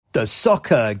The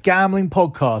Soccer Gambling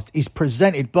Podcast is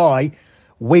presented by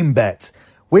WynnBET.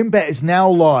 WynnBET is now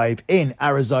live in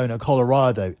Arizona,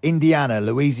 Colorado, Indiana,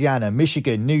 Louisiana,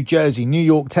 Michigan, New Jersey, New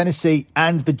York, Tennessee,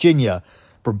 and Virginia.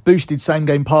 From boosted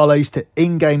same-game parlays to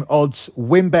in-game odds,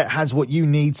 WynnBET has what you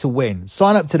need to win.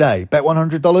 Sign up today. Bet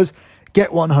 $100, get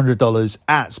 $100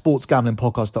 at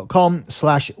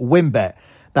sportsgamblingpodcast.com/WynnBET.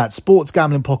 That's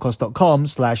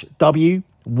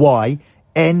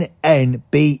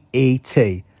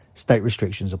sportsgamblingpodcast.com/WYNNBET. State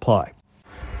restrictions apply.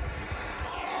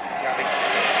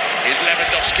 Here's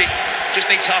Lewandowski. Just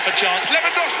needs half a chance.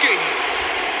 Lewandowski!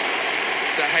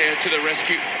 De Gea to the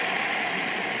rescue.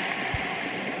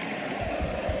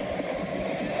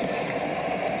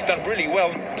 He's done really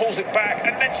well. Pulls it back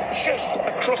and then just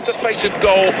across the face of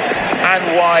goal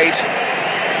and wide.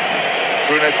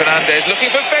 Bruno Fernandes looking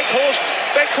for Weghorst.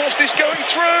 Weghorst is going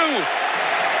through.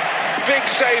 Big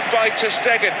save by Ter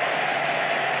Stegen.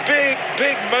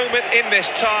 Big moment in this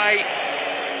tie,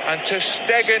 and Ter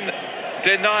Stegen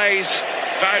denies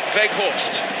Wout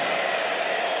Weghorst.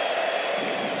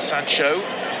 Sancho,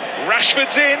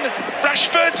 Rashford's in.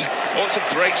 Rashford! Oh, it's a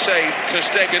great save, Ter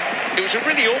Stegen. It was a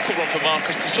really awkward one for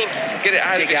Marcus to sort of get it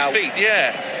out of his feet.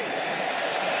 Yeah.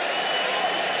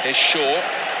 Here's Shaw.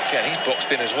 Again, he's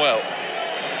boxed in as well.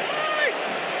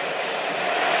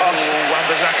 Oh,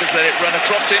 Wan-Bissaka's let it run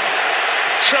across him.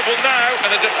 Trouble now, and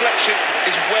the deflection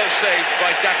is well saved by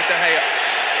David De Gea.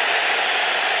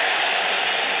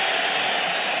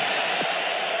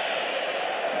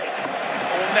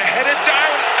 Oh, and they're headed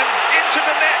down and into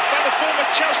the net by the former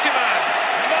Chelsea man,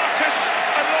 Marcos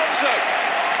Alonso.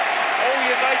 Oh,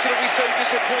 United will be so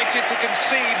disappointed to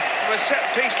concede from a set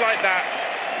piece like that.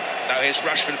 Now here's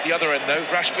Rashford at the other end, though.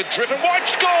 Rashford driven wide,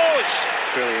 scores!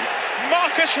 Brilliant.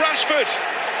 Marcus Rashford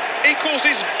equals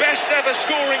his best ever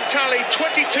scoring tally,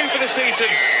 22 for the season,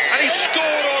 and he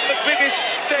scored on the biggest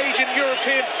stage in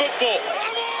European football.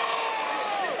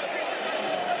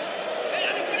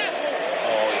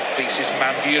 Oh, he beats his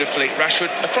man beautifully.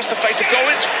 Rashford across the face of goal,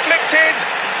 it's flicked in.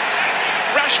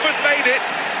 Rashford made it,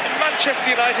 and Manchester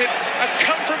United have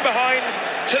come from behind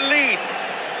to lead.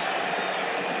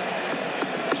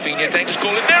 Rafinha, dangerous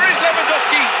ball, and there is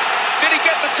Lewandowski. Did he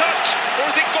get the touch, or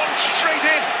has it gone straight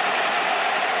in?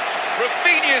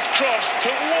 Rafinha's cross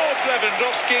towards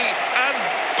Lewandowski, and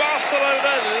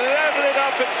Barcelona level it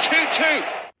up at 2-2.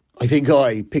 I think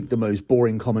I picked the most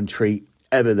boring commentary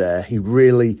ever there. He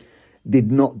really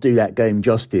did not do that game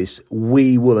justice.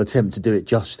 We will attempt to do it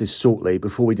justice shortly.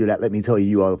 Before we do that, let me tell you,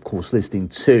 you are, of course, listening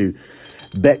to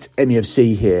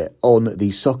BetMUFC here on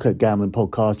the Soccer Gambling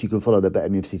Podcast. You can follow the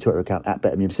BetMUFC Twitter account at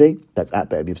BetMUFC. That's at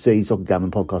BetMUFC. Soccer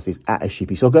Gambling Podcast is at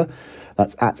SGP Soccer.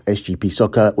 That's at SGP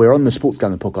Soccer. We're on the Sports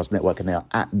Gambling Podcast Network and they are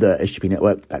at the SGP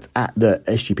Network. That's at the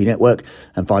SGP Network.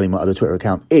 And finally, my other Twitter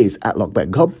account is at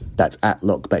LockBettingCom. That's at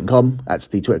LockBettingCom. That's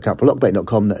the Twitter account for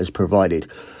LockBetting.com that has provided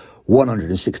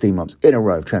 116 months in a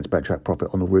row of transparent track profit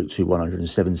on the route to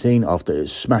 117 after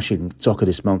smashing soccer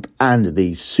this month and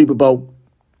the Super Bowl.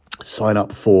 Sign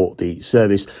up for the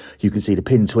service. You can see the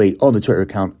pinned tweet on the Twitter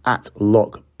account at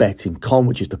LockBettingCom,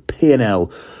 which is the P&L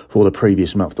for the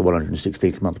previous month, the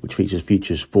 116th month, which features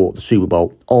futures for the Super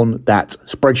Bowl on that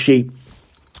spreadsheet.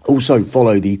 Also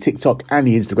follow the TikTok and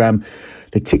the Instagram.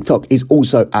 The TikTok is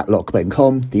also at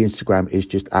LockBettingCom. The Instagram is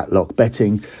just at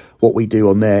LockBetting. What we do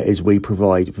on there is we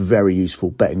provide very useful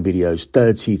betting videos,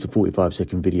 30 to 45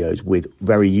 second videos with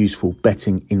very useful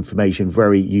betting information,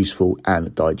 very useful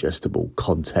and digestible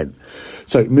content.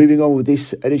 So moving on with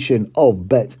this edition of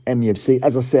BetMUFC,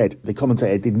 as I said, the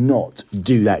commentator did not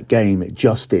do that game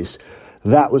justice.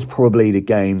 That was probably the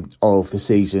game of the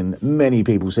season. Many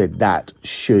people said that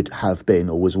should have been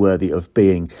or was worthy of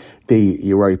being the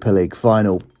Europa League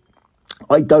final.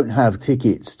 I don't have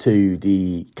tickets to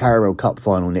the Carabao Cup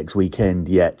final next weekend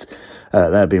yet.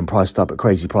 They're being priced up at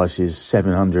crazy prices,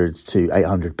 £700 to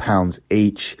 £800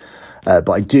 each. But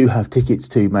I do have tickets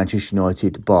to Manchester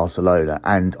United, Barcelona.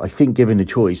 And I think given the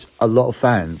choice, a lot of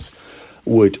fans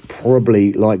would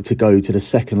probably like to go to the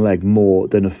second leg more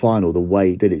than the final, the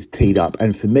way that it's teed up.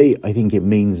 And for me, I think it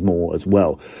means more as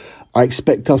well. I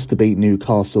expect us to beat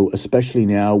Newcastle, especially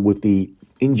now with the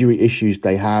injury issues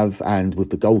they have and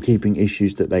with the goalkeeping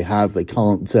issues that they have. They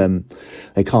can't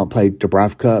play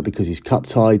Dubravka because he's cup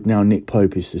tied. Now Nick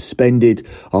Pope is suspended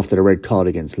after the red card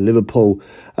against Liverpool.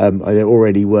 They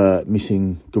already were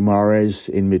missing Guimaraes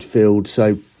in midfield.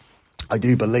 So I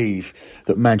do believe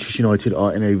that Manchester United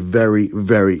are in a very,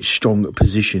 very strong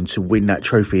position to win that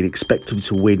trophy and expect them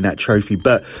to win that trophy.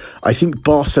 But I think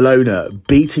Barcelona,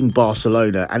 beating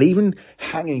Barcelona and even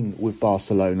hanging with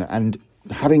Barcelona and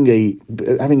having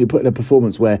put in a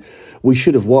performance where we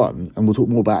should have won, and we'll talk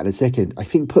more about it in a second, I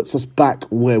think puts us back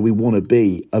where we want to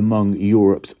be among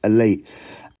Europe's elite.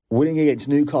 Winning against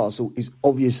Newcastle is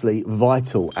obviously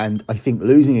vital, and I think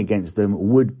losing against them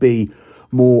would be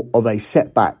more of a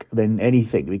setback than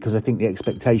anything, because I think the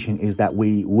expectation is that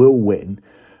we will win.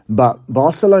 But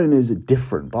Barcelona's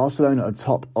different. Barcelona are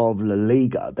top of La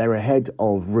Liga. They're ahead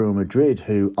of Real Madrid,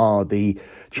 who are the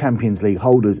Champions League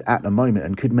holders at the moment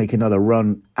and could make another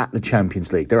run at the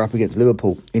Champions League. They're up against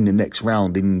Liverpool in the next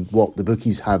round in what the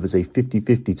bookies have as a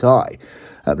 50-50 tie.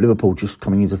 Liverpool just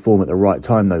coming into form at the right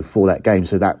time, though, for that game.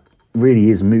 So that really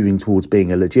is moving towards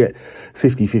being a legit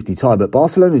 50-50 tie. But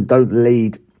Barcelona don't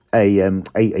lead a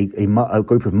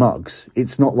group of mugs.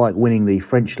 It's not like winning the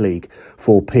French league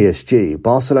for PSG.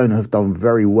 Barcelona have done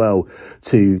very well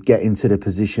to get into the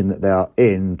position that they are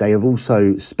in. They have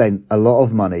also spent a lot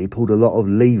of money, pulled a lot of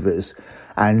levers,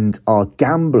 and are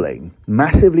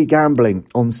massively gambling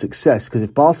on success. Because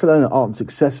if Barcelona aren't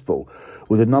successful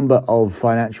with a number of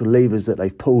financial levers that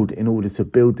they've pulled in order to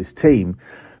build this team,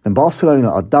 then Barcelona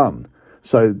are done.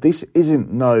 So this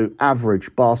isn't no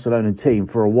average Barcelona team.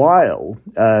 For a while,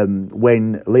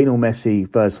 when Lionel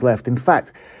Messi first left, in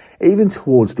fact, even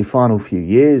towards the final few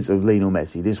years of Lionel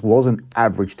Messi, this was an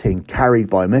average team carried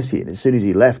by Messi. And as soon as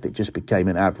he left, it just became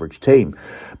an average team.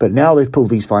 But now they've pulled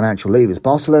these financial levers.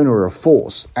 Barcelona are a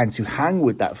force, and to hang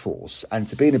with that force and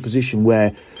to be in a position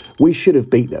where we should have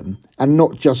beat them, and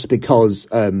not just because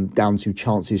down to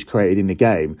chances created in the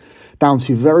game, down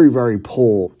to very, very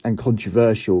poor and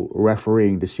controversial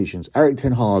refereeing decisions. Erik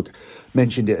ten Hag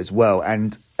mentioned it as well,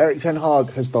 and Erik ten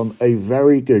Hag has done a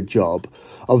very good job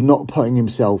of not putting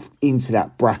himself into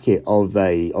that bracket of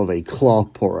a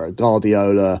Klopp or a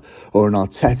Guardiola or an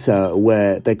Arteta,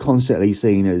 where they're constantly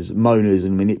seen as moaners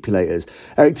and manipulators.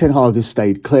 Erik ten Hag has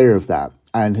stayed clear of that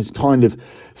and has kind of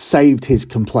saved his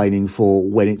complaining for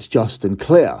when it's just and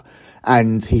clear.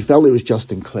 And he felt it was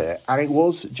just and clear, and it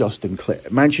was just and clear.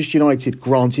 Manchester United,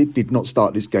 granted, did not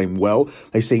start this game well.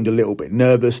 They seemed a little bit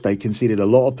nervous. They conceded a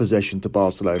lot of possession to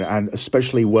Barcelona, and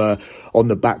especially were on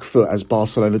the back foot as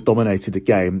Barcelona dominated the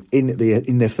game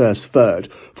in their first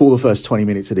third for the first 20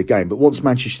 minutes of the game. But once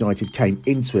Manchester United came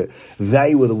into it,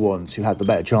 they were the ones who had the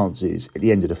better chances at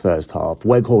the end of the first half.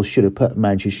 Weghorst should have put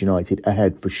Manchester United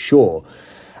ahead for sure.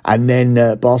 And then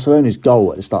Barcelona's goal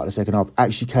at the start of the second half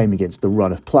actually came against the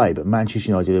run of play, but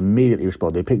Manchester United immediately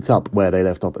responded. They picked up where they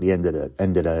left off at the end of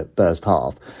the first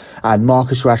half, and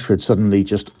Marcus Rashford suddenly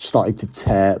just started to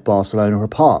tear Barcelona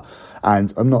apart.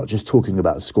 And I'm not just talking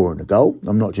about scoring the goal.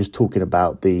 I'm not just talking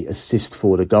about the assist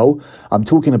for the goal. I'm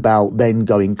talking about then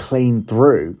going clean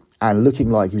through and looking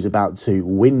like he was about to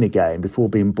win the game before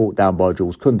being brought down by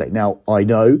Jules Koundé. Now, I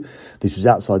know this was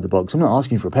outside the box. I'm not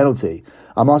asking for a penalty.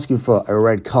 I'm asking for a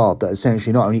red card that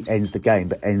essentially not only ends the game,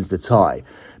 but ends the tie.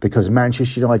 Because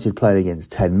Manchester United playing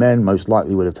against 10 men most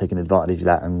likely would have taken advantage of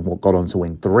that and got on to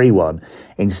win 3-1.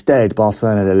 Instead,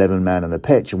 Barcelona had 11 men on the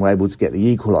pitch and were able to get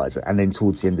the equaliser. And then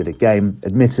towards the end of the game,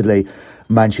 admittedly,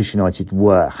 Manchester United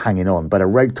were hanging on. But a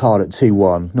red card at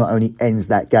 2-1 not only ends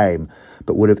that game,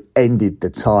 but would have ended the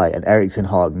tie. And Erik ten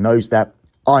Hag knows that.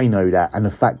 I know that. And the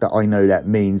fact that I know that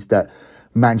means that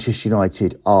Manchester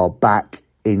United are back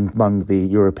among the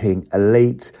European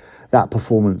elite. That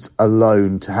performance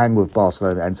alone, to hang with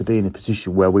Barcelona and to be in a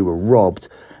position where we were robbed,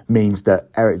 means that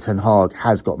Erik ten Hag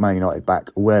has got Man United back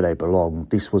where they belong.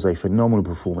 This was a phenomenal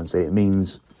performance, and it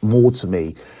means more to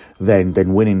me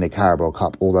than winning the Carabao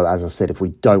Cup. Although, as I said, if we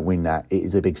don't win that, it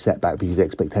is a big setback, because the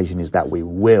expectation is that we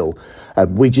will.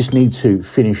 We just need to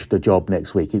finish the job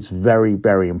next week. It's very,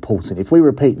 very important. If we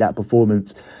repeat that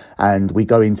performance and we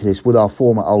go into this with our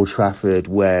form at Old Trafford,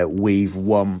 where we've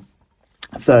won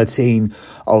 13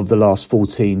 of the last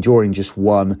 14, drawing just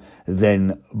one,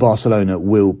 then Barcelona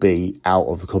will be out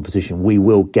of the competition. We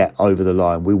will get over the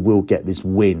line. We will get this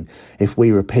win. If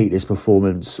we repeat this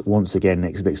performance once again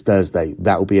next Thursday,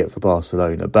 that will be it for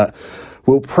Barcelona. But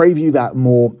we'll preview that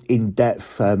more in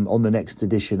depth on the next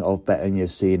edition of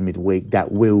BetMUFC in midweek.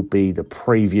 That will be the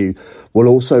preview. We'll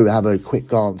also have a quick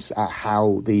glance at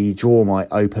how the draw might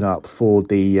open up for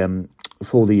the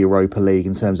Europa League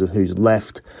in terms of who's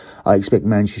left. I expect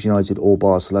Manchester United or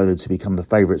Barcelona to become the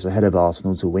favourites ahead of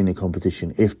Arsenal to win the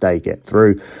competition if they get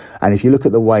through. And if you look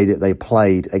at the way that they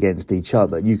played against each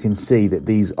other, you can see that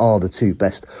these are the two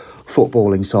best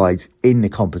footballing sides in the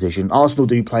competition. Arsenal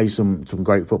do play some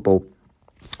great football,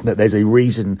 that there's a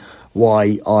reason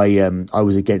why I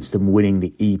was against them winning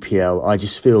the EPL. I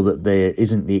just feel that there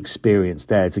isn't the experience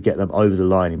there to get them over the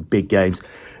line in big games.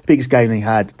 The biggest game they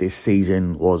had this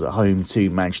season was at home to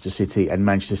Manchester City, and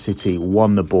Manchester City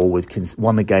won the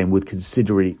game with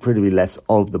considerably less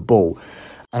of the ball.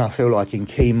 And I feel like in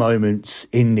key moments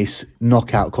in this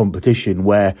knockout competition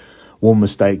where one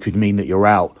mistake could mean that you're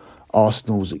out,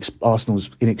 Arsenal's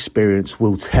inexperience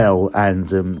will tell, and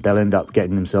they'll end up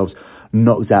getting themselves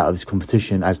knocked out of this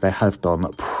competition as they have done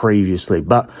previously.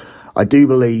 But I do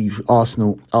believe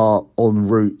Arsenal are en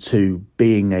route to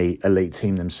being a elite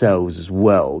team themselves as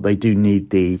well. They do need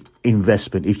the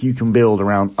investment. If you can build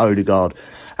around Odegaard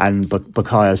and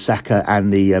Bukayo Saka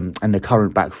and the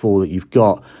current back four that you've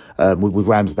got with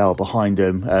Ramsdale behind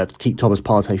them, keep Thomas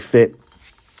Partey fit,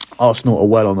 Arsenal are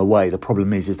well on the way. The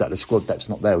problem is that the squad depth's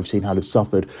not there. We've seen how they've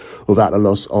suffered without the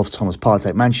loss of Thomas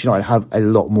Partey. Manchester United have a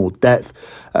lot more depth.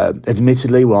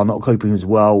 Admittedly, we are not coping as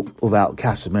well without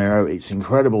Casemiro. It's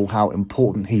incredible how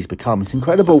important he's become. It's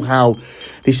incredible how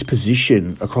this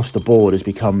position across the board has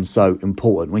become so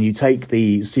important. When you take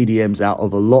the CDMs out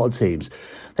of a lot of teams,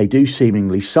 they do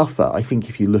seemingly suffer. I think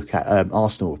if you look at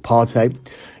Arsenal with Partey,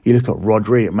 you look at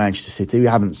Rodri at Manchester City, we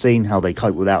haven't seen how they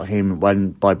cope without him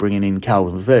by bringing in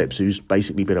Calvin Phillips, who's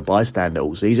basically been a bystander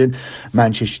all season.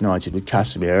 Manchester United with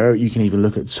Casemiro. You can even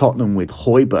look at Tottenham with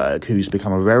Højbjerg, who's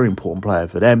become a very important player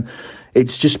for them.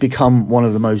 It's just become one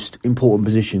of the most important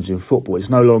positions in football. It's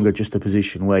no longer just a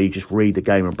position where you just read the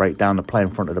game and break down the play in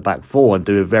front of the back four and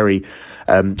do a very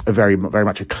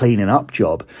much a cleaning up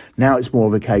job. Now it's more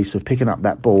of a case of picking up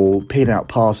that ball, picking out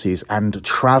passes and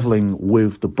travelling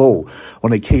with the ball.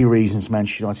 One of the key reasons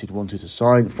Manchester United wanted to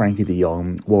sign Frankie de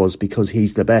Jong was because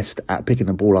he's the best at picking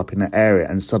the ball up in that area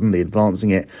and suddenly advancing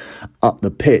it up the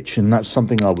pitch. And that's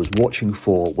something I was watching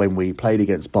for when we played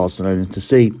against Barcelona, to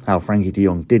see how Frankie de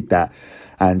Jong did that.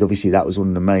 And obviously that was one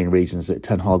of the main reasons that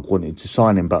Ten Hag wanted to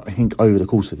sign him. But I think over the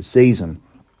course of the season,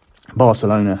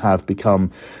 Barcelona have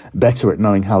become better at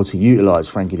knowing how to utilise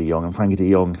Frankie de Jong, and Frankie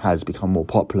de Jong has become more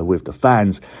popular with the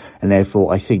fans, and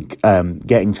therefore I think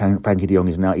getting Frankie de Jong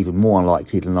is now even more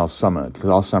unlikely than last summer. Because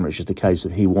last summer it's just a case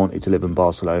of he wanted to live in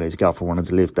Barcelona, his girlfriend wanted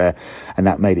to live there, and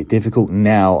that made it difficult.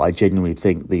 Now I genuinely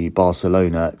think the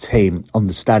Barcelona team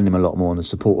understand him a lot more, and the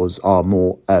supporters are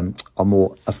more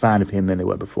a fan of him than they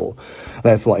were before.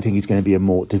 Therefore I think he's going to be a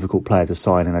more difficult player to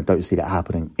sign, and I don't see that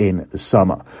happening in the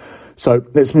summer. So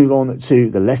let's move on to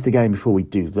the Leicester game. Before we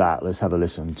do that, let's have a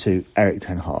listen to Erik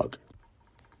ten Hag.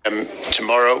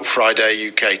 Tomorrow, Friday,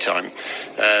 UK time.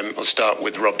 I'll start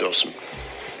with Rob Dawson.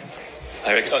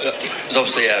 Eric, it's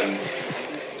obviously a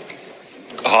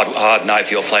hard night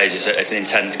for your players. It's an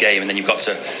intense game, and then you've got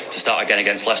to start again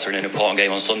against Leicester in an important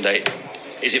game on Sunday.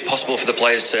 Is it possible for the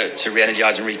players to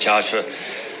re-energise and recharge for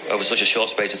over such a short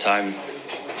space of time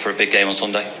for a big game on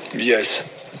Sunday? Yes,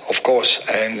 of course,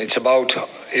 and it's about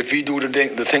if we do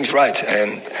the things right,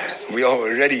 and we are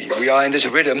ready. We are in this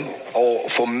rhythm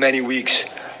for many weeks,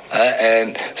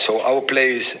 and so our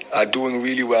players are doing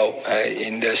really well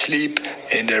in their sleep,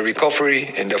 in their recovery,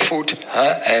 in their food,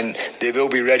 and they will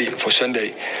be ready for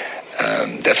Sunday,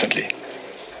 definitely.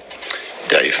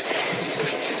 Dave.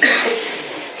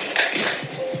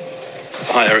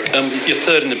 Hi Eric, you're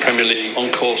third in the Premier League,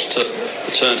 on course to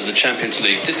return to the Champions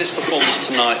League. Did this performance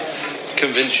tonight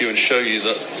convince you and show you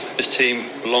that this team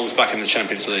belongs back in the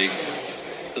Champions League,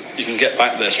 that you can get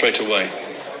back there straight away?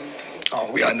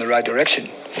 We are in the right direction,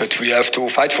 but we have to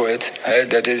fight for it.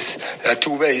 There are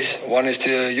two ways. One is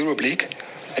the Europe League,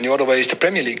 and the other way is the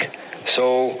Premier League.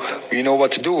 So we know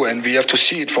what to do, and we have to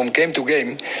see it from game to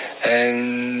game,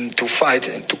 and to fight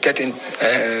and to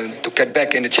get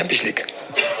back in the Champions League.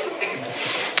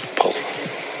 Paul.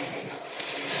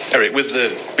 Eric, with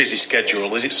the busy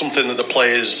schedule, is it something that the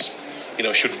players,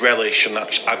 should relish and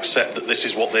accept that this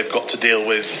is what they've got to deal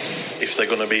with if they're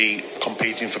going to be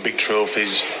competing for big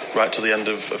trophies right to the end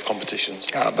of competitions?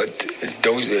 But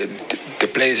the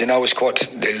players in our squad,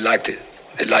 they like it.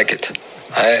 They like it.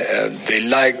 They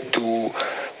like to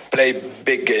play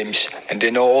big games, and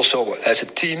they know also as a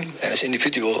team and as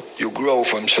individual you grow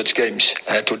from such games.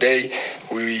 Today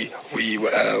we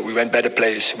went better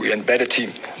players, we went better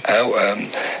team,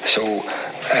 and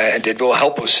it will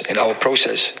help us in our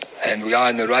process, and we are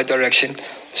in the right direction.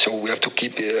 So we have to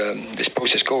keep this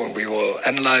process going. We will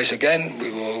analyze again.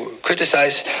 We will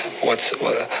criticize what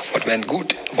went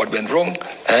good, what went wrong,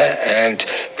 and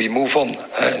we move on.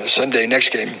 Sunday, next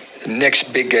game,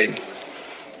 next big game.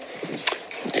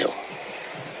 Neil.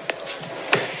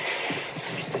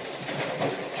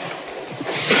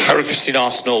 Eric, you've seen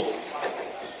Arsenal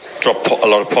dropped a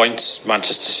lot of points.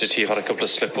 Manchester City have had a couple of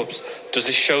slip-ups. Does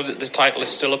this show that the title is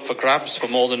still up for grabs for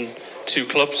more than two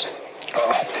clubs?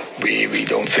 We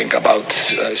don't think about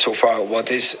so far. What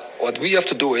we have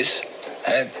to do is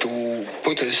to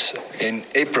put us in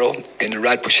April in the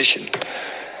right position.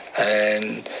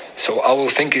 And so our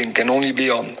thinking can only be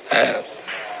on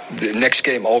the next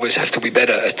game always have to be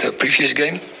better at the previous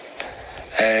game.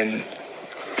 And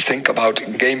think about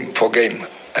game for game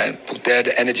and put there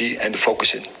the energy and the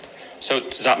focus in. So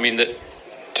does that mean that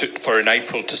for in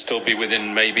April to still be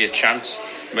within maybe a chance,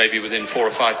 maybe within 4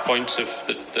 or 5 points of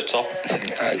the top?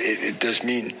 It does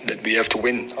mean that we have to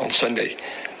win on Sunday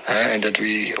and that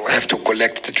we have to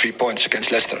collect the 3 points against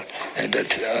Leicester, and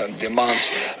that demands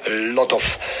a lot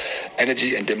of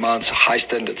energy and demands high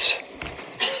standards.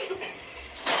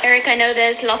 Eric, I know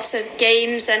there's lots of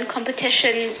games and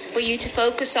competitions for you to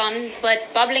focus on,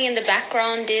 but bubbling in the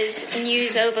background is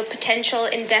news over potential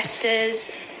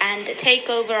investors and a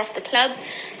takeover of the club.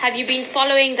 Have you been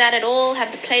following that at all?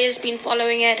 Have the players been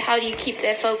following it? How do you keep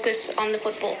their focus on the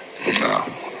football? No,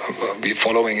 we're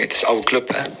following it. It's our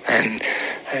club,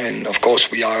 and of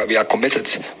course we are committed.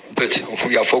 But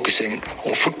we are focusing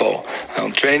on football,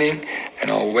 on training,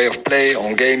 and our way of play,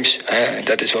 on games.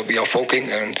 That is what we are focusing,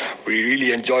 and we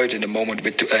really enjoy it in the moment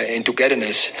in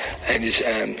togetherness, and it's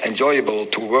enjoyable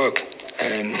to work.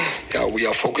 And we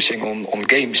are focusing on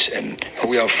games, and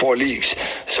we are 4 leagues.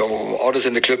 So others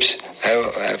in the clubs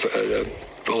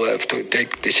will have to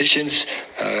take decisions,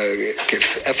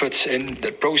 give efforts in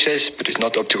the process, but it's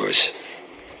not up to us.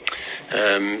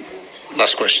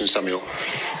 Last question, Samuel.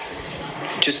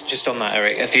 Just on that,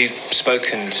 Eric, have you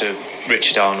spoken to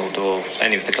Richard Arnold or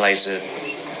any of the Glazer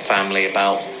family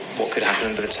about what could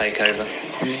happen with the takeover?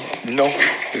 No,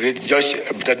 just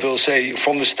that will say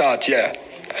from the start,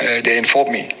 they informed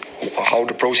me how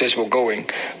the process was going,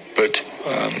 but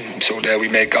so there we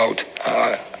make out.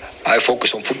 I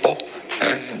focus on football,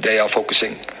 they are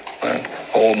focusing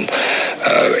on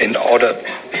in other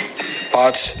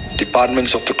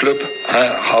departments of the club,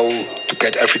 how to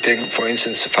get everything, for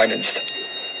instance, financed.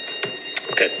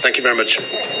 Okay, thank you very much.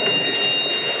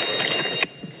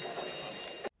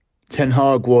 Ten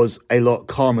Hag was a lot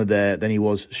calmer there than he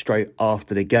was straight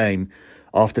after the game.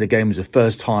 After the game was the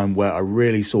first time where I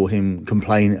really saw him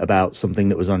complain about something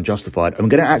that was unjustified. I'm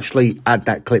going to actually add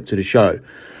that clip to the show.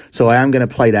 So I am going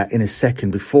to play that in a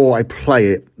second. Before I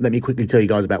play it, let me quickly tell you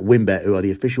guys about WynnBET, who are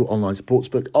the official online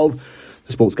sportsbook of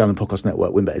the Sports Gambling Podcast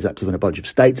Network. WynnBET is active in a bunch of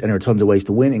states, and there are tons of ways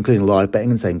to win, including live betting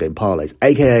and same-game parlays,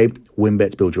 aka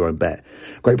WynnBET's Build Your Own Bet.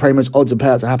 Great promos, odds, and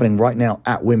payouts are happening right now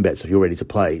at WynnBET, so if you're ready to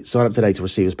play, sign up today to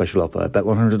receive a special offer. Bet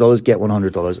 $100, get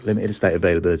 $100, limited estate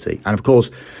availability. And of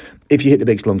course, if you hit the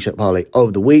biggest long shot parlay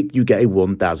of the week, you get a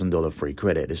 $1,000 free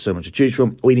credit. There's so much to choose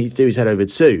from. All you need to do is head over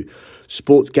to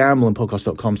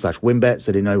sportsgamblingpodcast.com/WynnBET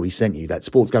so they know we sent you. That's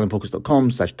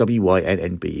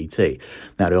sportsgamblingpodcast.com/WYNNBET.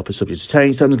 Now, the offer subject to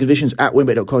change. Terms and conditions at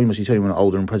wynnbet.com. You must be 21 or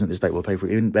older and present. This state will pay for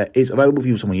it. WynnBET is available for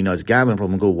you. Someone you know has a gambling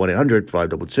problem. Call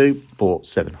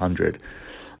 1-800-522-4700.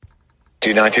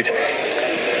 United.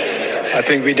 I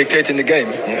think we dictated the game,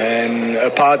 and a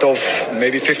part of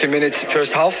maybe 50 minutes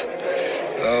first half.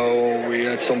 We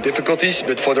had some difficulties,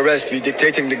 but for the rest, we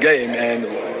dictating the game, and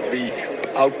we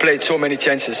outplayed so many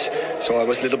chances. So I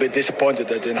was a little bit disappointed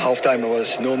that in halftime it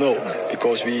was 0-0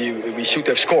 because we should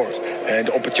have scored, and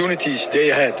the opportunities they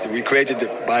had, we created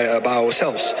by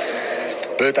ourselves.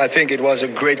 But I think it was a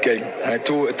great game.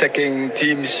 2 attacking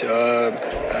teams.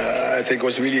 I think it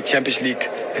was really a Champions League,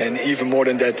 and even more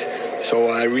than that. So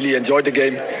I really enjoyed the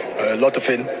game. A lot of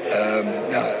fun.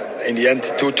 In the end,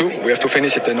 2-2. We have to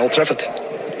finish it in Old Trafford.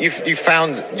 You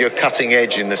found your cutting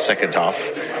edge in the second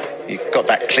half. You've got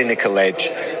that clinical edge.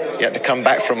 You had to come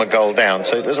back from a goal down.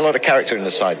 So there's a lot of character in the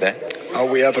side there.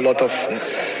 We have a lot of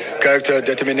character,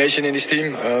 determination in this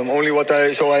team. Only what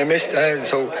I missed.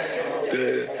 So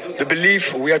the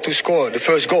belief we had to score the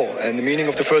first goal, and the meaning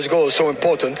of the first goal is so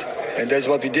important, and that's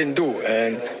what we didn't do.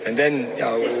 And then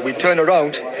we turned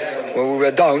around when we were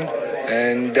down,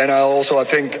 and then I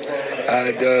think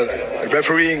the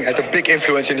refereeing had a big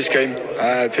influence in this game.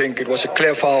 I think it was a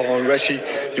clear foul on Ressi.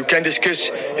 You can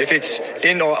discuss if it's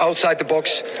in or outside the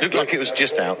box. Looked like it was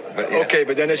just out. But Okay,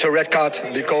 but then it's a red card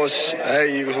because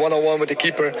he was one-on-one with the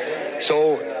keeper.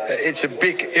 So it's a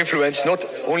big influence, not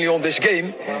only on this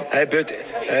game, but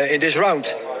in this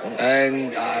round.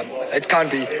 And it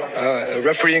can't be.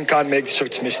 Refereeing can't make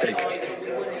such a mistake.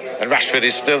 And Rashford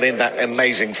is still in that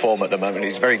amazing form at the moment.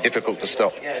 He's very difficult to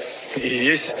stop. He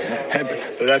is.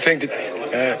 But I think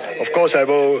that, of course, I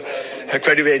will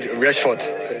credit Rashford,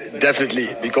 definitely,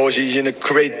 because he's in a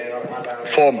great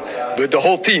form. But the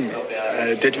whole team,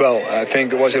 did well. I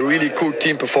think it was a really cool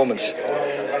team performance.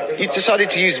 You decided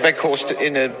to use Weghorst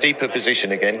in a deeper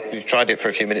position again. You tried it for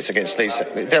a few minutes against Leeds.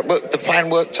 The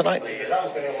plan worked tonight?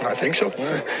 I think so.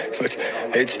 But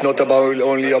it's not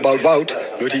only about Wout,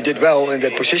 but he did well in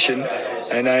that position.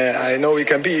 And I know he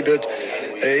can be, but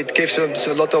it gives us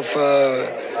a lot of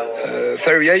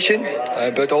variation.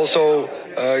 But also,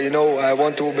 I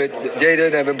want to, with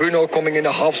Jaden and Bruno coming in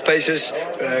the half spaces,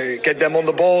 get them on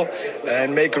the ball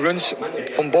and make runs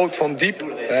from deep.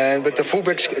 And with the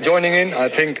fullbacks joining in, I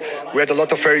think we had a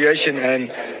lot of variation and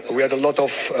we had a lot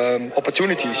of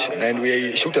opportunities, and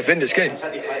we should have won this game.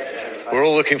 We're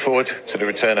all looking forward to the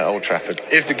return at Old Trafford.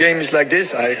 If the game is like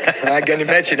this, I can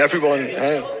imagine everyone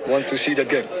want to see that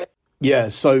game. Yeah,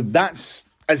 so that's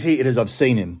as heated as I've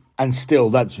seen him. And still,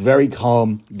 that's very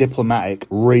calm, diplomatic,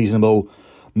 reasonable.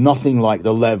 Nothing like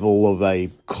the level of a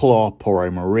Klopp or a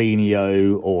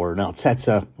Mourinho or an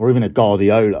Arteta or even a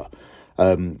Guardiola.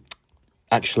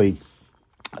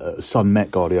 Son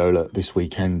met Guardiola this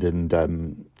weekend,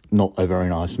 and not a very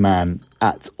nice man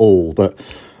at all. But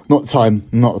not the time,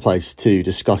 not the place to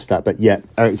discuss that. But yet,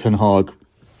 Erik ten Hag,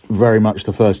 very much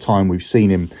the first time we've seen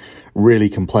him really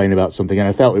complain about something, and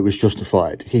I felt it was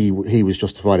justified. He was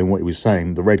justified in what he was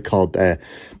saying. The red card there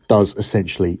does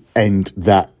essentially end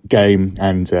that game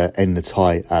and end the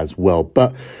tie as well.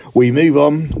 But we move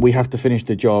on. We have to finish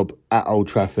the job at Old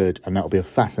Trafford, and that'll be a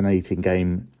fascinating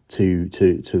game to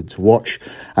watch,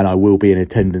 and I will be in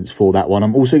attendance for that one.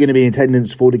 I'm also going to be in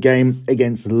attendance for the game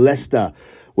against Leicester,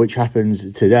 which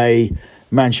happens today.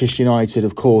 Manchester United,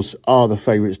 of course, are the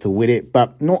favourites to win it,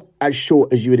 but not as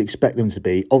short as you would expect them to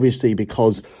be. Obviously,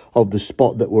 because of the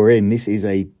spot that we're in, this is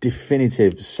a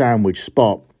definitive sandwich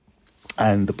spot,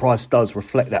 and the price does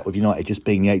reflect that, with United just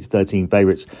being the 8-13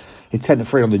 favourites. It's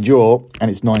 10-3 on the draw,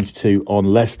 and it's 9-2 on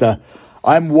Leicester.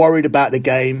 I'm worried about the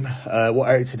game. What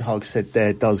Erik ten Hag said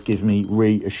there does give me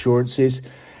reassurances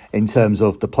in terms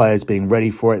of the players being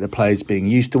ready for it, the players being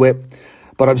used to it.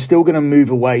 But I'm still going to move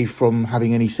away from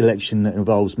having any selection that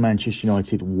involves Manchester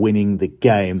United winning the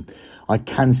game. I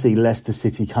can see Leicester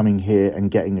City coming here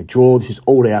and getting a draw. This is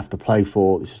all they have to play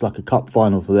for. This is like a cup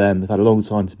final for them. They've had a long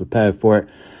time to prepare for it.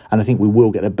 And I think we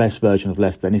will get the best version of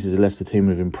Leicester. And this is a Leicester team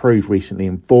who've improved recently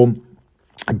in form.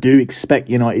 I do expect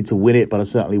United to win it, but I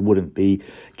certainly wouldn't be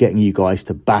getting you guys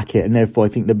to back it. And therefore, I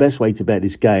think the best way to bet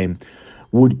this game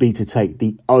would be to take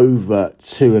the over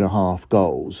 2.5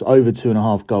 goals. Over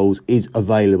 2.5 goals is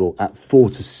available at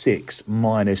 4-6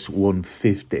 minus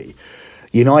 150.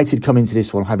 United come into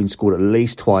this one having scored at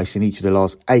least twice in each of the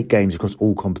last 8 games across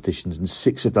all competitions, and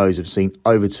 6 of those have seen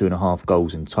over 2.5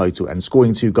 goals in total. And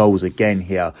scoring 2 goals again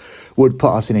here would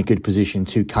put us in a good position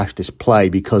to cash this play,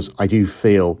 because I do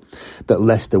feel that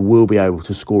Leicester will be able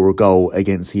to score a goal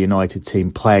against the United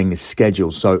team playing this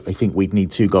schedule. So I think we'd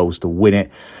need 2 goals to win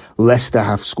it. Leicester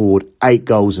have scored 8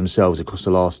 goals themselves across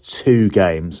the last 2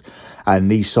 games, and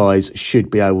these sides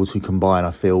should be able to combine,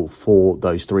 I feel, for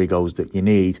those 3 goals that you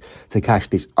need to cash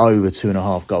this over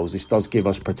 2.5 goals. This does give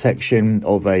us protection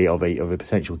of a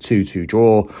potential 2-2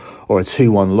 draw or a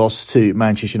 2-1 loss to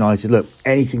Manchester United. Look,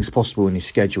 anything's possible in this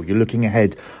schedule. You're looking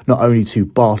ahead not only to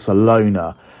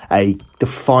Barcelona, a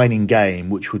defining game,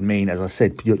 which would mean, as I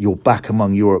said, you're back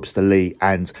among Europe's elite,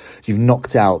 and you've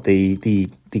knocked out the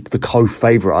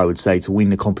co-favourite, I would say, to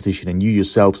win the competition, and you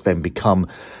yourselves then become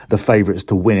the favourites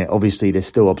to win it. Obviously, there's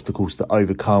still obstacles to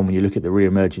overcome when you look at the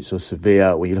re-emergence of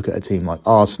Sevilla, when you look at a team like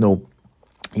Arsenal.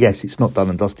 Yes, it's not done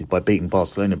and dusted by beating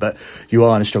Barcelona, but you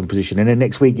are in a strong position. And then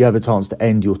next week, you have a chance to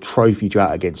end your trophy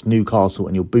drought against Newcastle,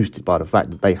 and you're boosted by the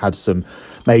fact that they have some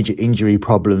major injury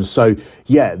problems. So,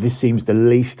 yeah, this seems the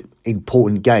least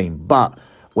important game. But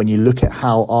when you look at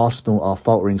how Arsenal are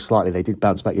faltering slightly, they did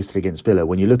bounce back yesterday against Villa.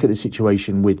 When you look at the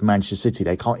situation with Manchester City,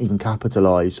 they can't even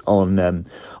capitalise on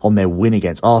their win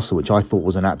against Arsenal, which I thought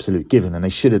was an absolute given, and they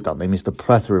should have done. They missed a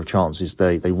plethora of chances.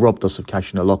 They robbed us of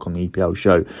cashing a lock on the EPL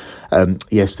show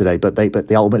yesterday, but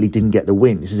they ultimately didn't get the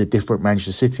win. This is a different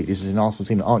Manchester City. This is an Arsenal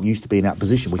team that aren't used to being in that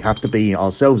position. We have to be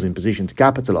ourselves in position to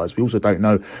capitalise. We also don't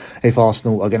know if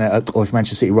Arsenal are going to, or if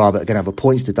Manchester City rather, are going to have a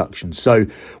points deduction. So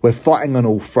we're fighting on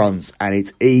all fronts, and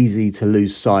it's easy to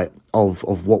lose sight of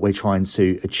what we're trying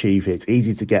to achieve here. It's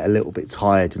easy to get a little bit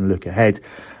tired and look ahead.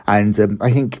 And I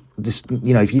think just,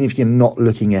 even if you're not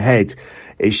looking ahead,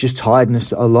 it's just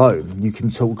tiredness alone. You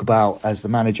can talk about, as the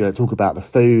manager, talk about the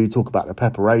food, talk about the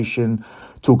preparation,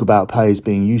 talk about players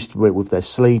being used to it with their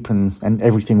sleep and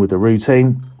everything with the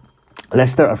routine.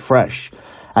 Leicester are fresh.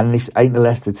 And this ain't the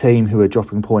Leicester team who are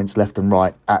dropping points left and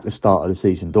right at the start of the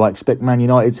season. Do I expect Man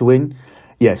United to win?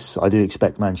 Yes, I do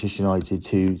expect Manchester United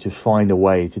to find a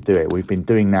way to do it. We've been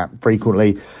doing that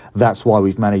frequently. That's why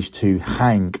we've managed to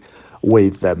hang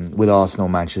with Arsenal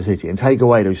and Manchester City, and take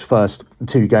away those first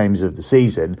 2 games of the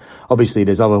season. Obviously,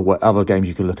 there's other games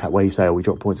you can look at where you say, we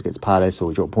dropped points against Palace or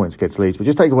we dropped points against Leeds, but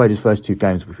just take away those first 2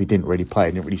 games which we didn't really play,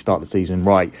 didn't really start the season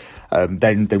right.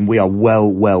 Then we are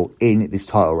well in this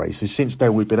title race. So since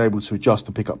then, we've been able to adjust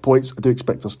and pick up points. I do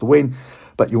expect us to win.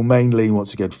 But your main lean,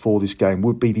 once again, for this game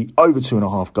would be the over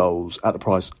 2.5 goals at the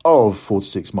price of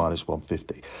 4-6 minus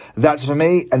 150. That's for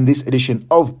me and this edition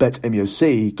of Bet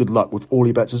MUFC. Good luck with all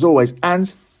your bets as always,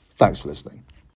 and thanks for listening.